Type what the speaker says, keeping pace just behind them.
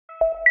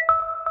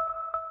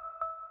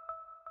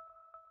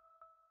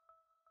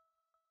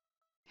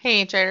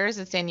Hey traders,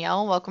 it's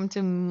Danielle. Welcome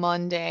to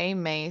Monday,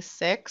 May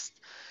 6th.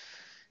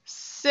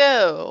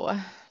 So,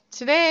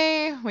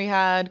 today we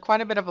had quite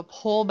a bit of a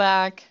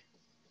pullback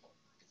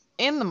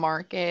in the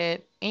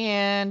market,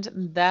 and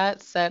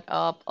that set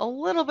up a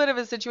little bit of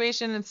a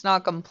situation. It's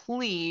not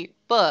complete,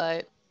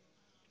 but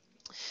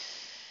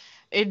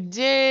it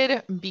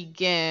did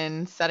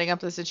begin setting up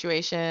the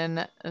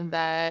situation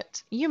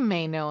that you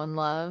may know and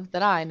love,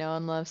 that I know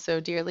and love so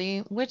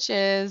dearly, which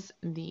is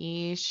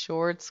the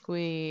short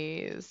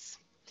squeeze.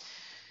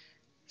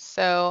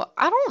 So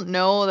I don't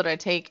know that I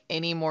take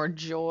any more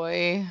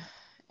joy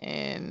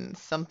in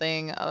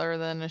something other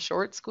than a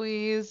short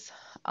squeeze.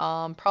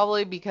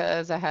 Probably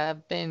because I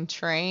have been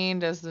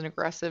trained as an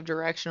aggressive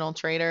directional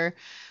trader.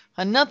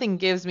 And nothing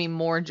gives me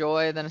more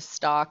joy than a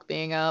stock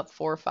being up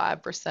 4 or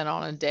 5%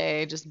 on a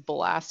day, just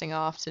blasting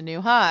off to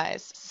new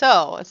highs.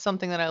 So it's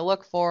something that I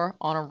look for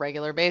on a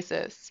regular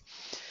basis.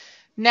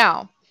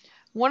 Now,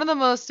 one of the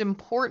most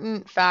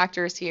important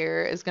factors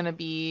here is going to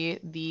be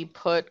the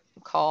put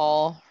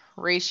call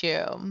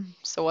ratio.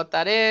 So what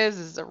that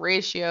is a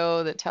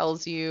ratio that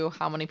tells you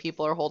how many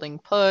people are holding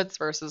puts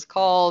versus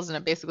calls, and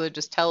it basically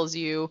just tells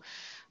you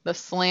the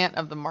slant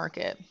of the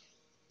market.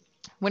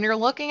 When you're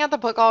looking at the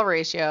put call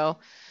ratio,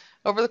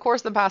 over the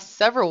course of the past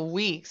several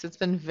weeks, it's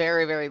been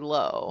very, very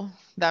low.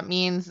 That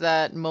means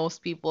that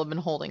most people have been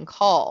holding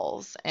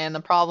calls. And the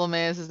problem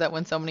is that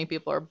when so many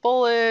people are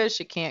bullish,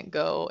 it can't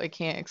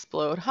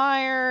explode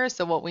higher.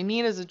 So what we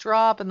need is a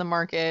drop in the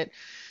market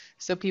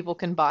so people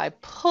can buy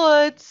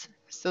puts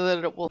so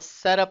that it will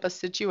set up a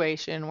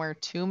situation where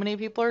too many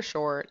people are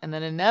short. And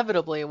then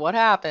inevitably what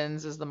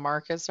happens is the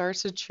market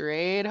starts to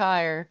trade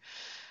higher.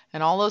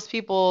 And all those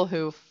people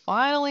who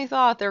finally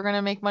thought they were going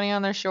to make money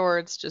on their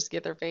shorts just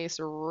get their face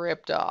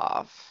ripped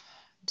off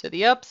to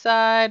the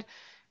upside.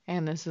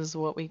 And this is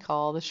what we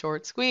call the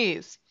short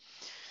squeeze.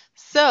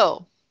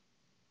 So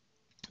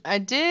I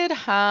did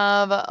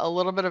have a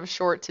little bit of a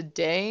short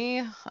today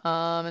in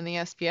the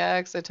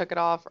SPX. I took it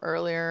off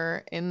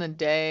earlier in the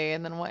day.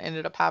 And then what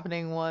ended up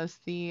happening was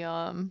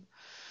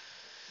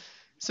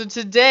so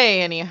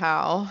today,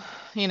 anyhow,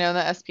 the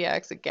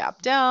SPX, it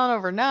gapped down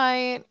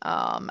overnight,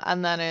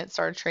 and then it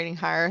started trading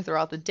higher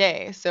throughout the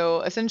day.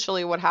 So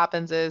essentially what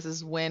happens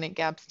is when it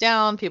gaps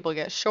down, people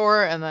get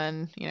short, and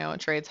then, it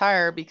trades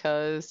higher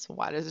because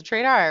why does it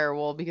trade higher?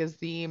 Well, because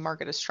the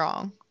market is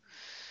strong.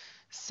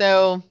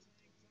 So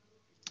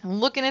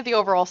looking at the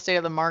overall state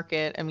of the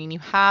market, I mean, you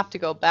have to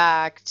go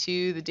back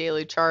to the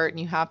daily chart and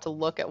you have to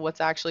look at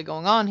what's actually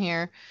going on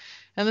here.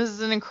 And this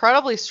is an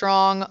incredibly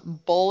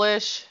strong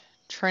bullish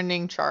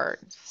trending chart.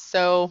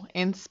 So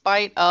in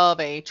spite of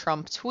a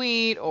Trump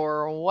tweet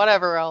or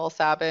whatever else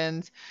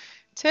happens,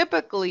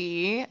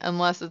 typically,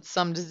 unless it's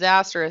some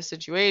disastrous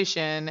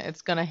situation,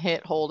 it's going to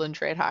hit, hold, and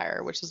trade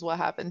higher, which is what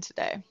happened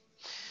today.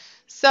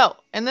 So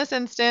in this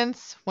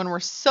instance, when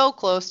we're so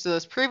close to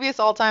those previous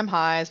all-time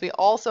highs, we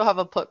also have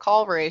a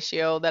put-call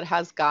ratio that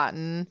has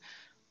gotten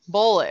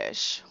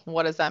bullish.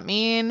 What does that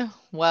mean?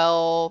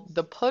 Well,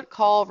 the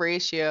put-call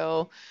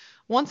ratio,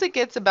 once it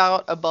gets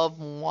about above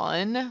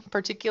 1,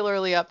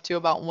 particularly up to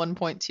about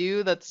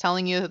 1.2, that's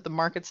telling you that the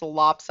market's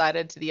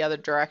lopsided to the other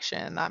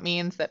direction. That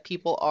means that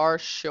people are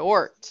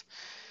short.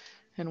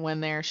 And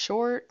when they're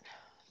short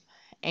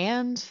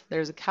and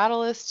there's a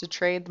catalyst to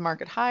trade the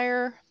market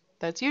higher,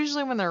 that's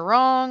usually when they're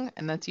wrong,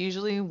 and that's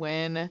usually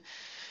when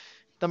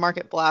the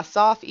market blasts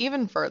off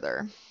even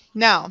further.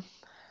 Now,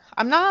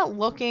 I'm not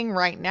looking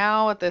right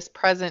now at this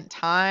present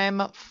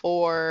time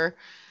for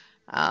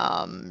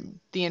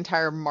the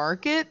entire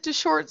market to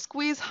short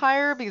squeeze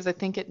higher because I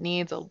think it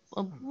needs a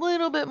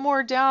little bit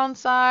more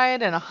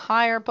downside and a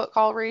higher put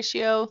call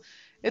ratio.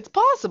 It's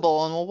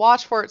possible, and we'll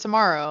watch for it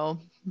tomorrow,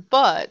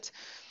 but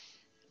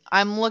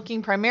I'm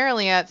looking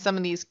primarily at some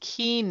of these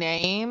key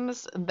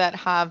names that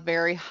have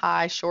very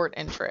high short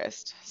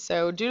interest.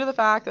 So due to the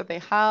fact that they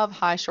have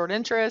high short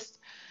interest,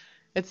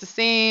 it's the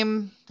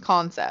same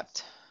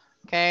concept,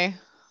 okay?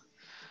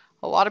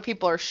 A lot of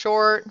people are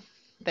short.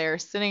 They're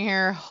sitting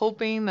here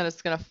hoping that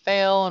it's going to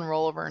fail and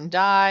roll over and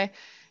die.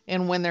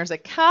 And when there's a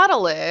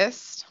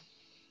catalyst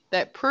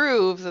that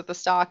proves that the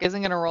stock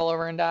isn't going to roll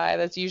over and die,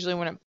 that's usually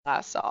when it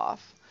blasts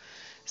off.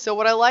 So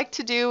what I like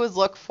to do is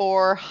look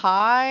for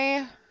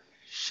high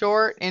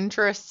short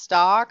interest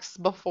stocks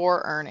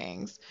before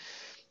earnings.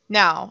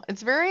 Now,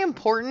 it's very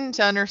important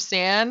to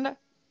understand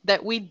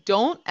that we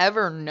don't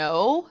ever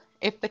know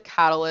if the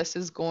catalyst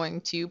is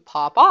going to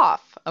pop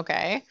off,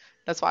 okay?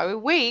 That's why we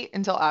wait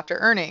until after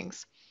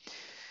earnings.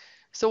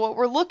 So what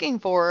we're looking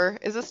for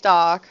is a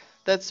stock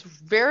that's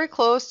very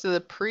close to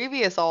the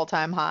previous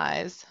all-time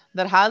highs,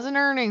 that has an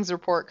earnings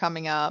report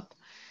coming up,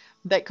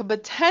 that could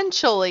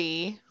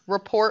potentially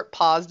report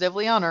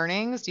positively on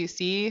earnings. Do you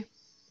see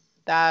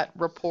that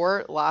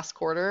report last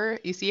quarter?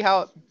 You see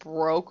how it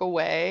broke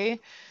away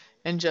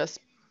and just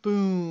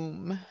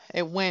boom,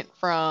 it went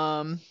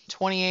from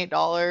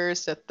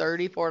 $28 to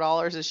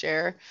 $34 a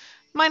share.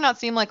 Might not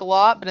seem like a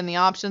lot, but in the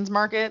options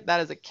market, that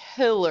is a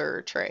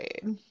killer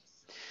trade.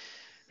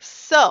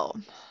 So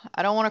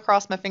I don't want to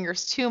cross my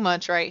fingers too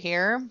much right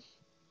here,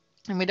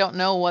 and we don't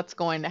know what's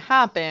going to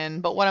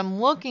happen. But what I'm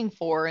looking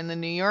for in the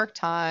New York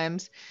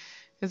Times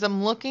is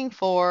I'm looking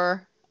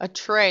for a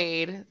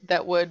trade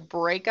that would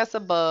break us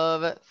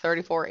above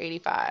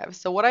 34.85.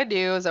 So what I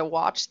do is I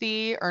watch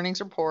the earnings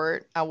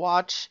report, I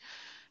watch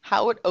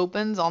how it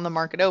opens on the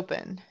market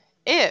open.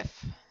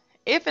 If,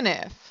 if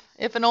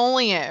and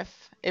only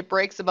if it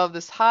breaks above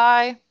this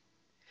high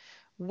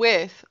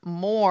with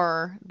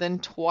more than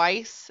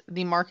twice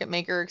the market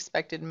maker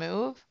expected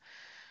move.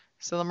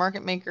 So the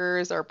market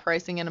makers are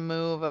pricing in a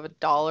move of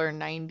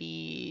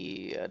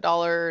 $1.90,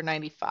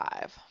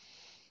 $1.95.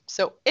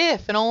 So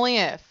if and only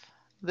if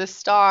this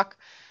stock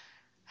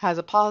has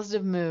a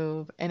positive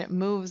move and it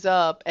moves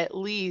up at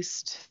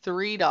least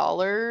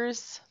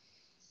 $3,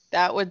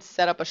 that would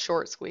set up a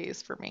short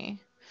squeeze for me.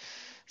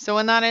 So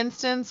in that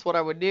instance, what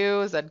I would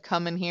do is I'd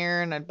come in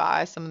here and I'd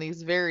buy some of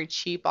these very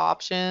cheap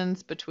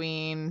options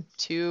between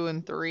 $2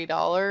 and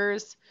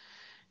 $3,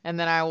 and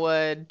then I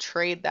would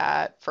trade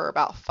that for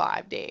about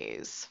 5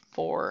 days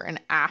for an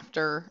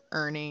after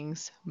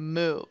earnings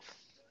move.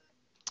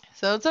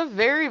 So it's a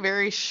very,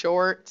 very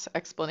short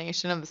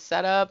explanation of the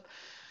setup,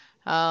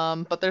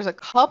 but there's a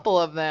couple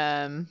of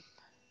them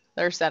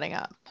that are setting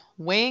up.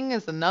 Wing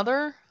is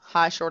another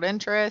high short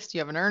interest. You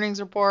have an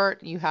earnings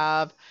report. You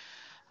have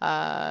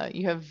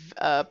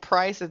a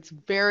price that's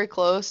very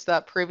close to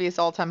that previous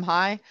all-time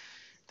high.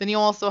 Then you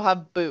also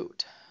have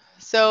Boot.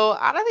 So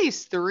out of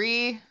these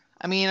three,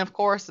 I mean, of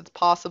course, it's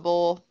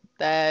possible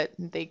that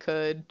they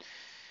could,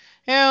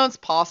 it's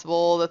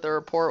possible that the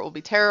report will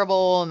be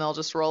terrible and they'll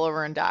just roll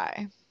over and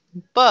die.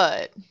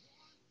 But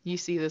you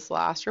see this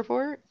last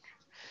report?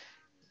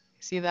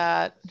 See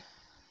that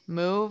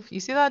move? You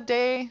see that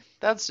day?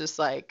 That's just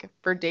like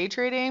for day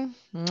trading.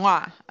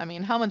 Mwah. I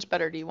mean, how much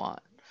better do you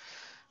want?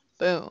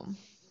 Boom.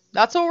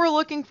 That's what we're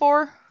looking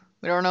for.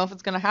 We don't know if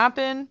it's going to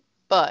happen,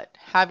 but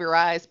have your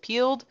eyes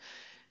peeled.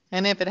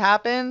 And if it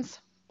happens,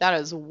 that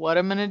is what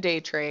I'm going to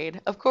day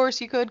trade. Of course,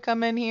 you could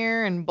come in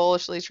here and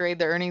bullishly trade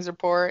the earnings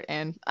report,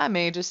 and I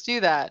may just do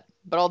that,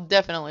 but I'll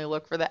definitely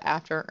look for the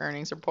after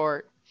earnings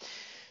report.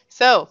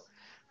 So,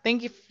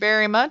 thank you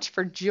very much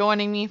for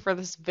joining me for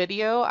this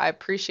video. I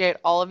appreciate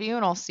all of you,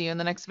 and I'll see you in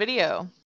the next video.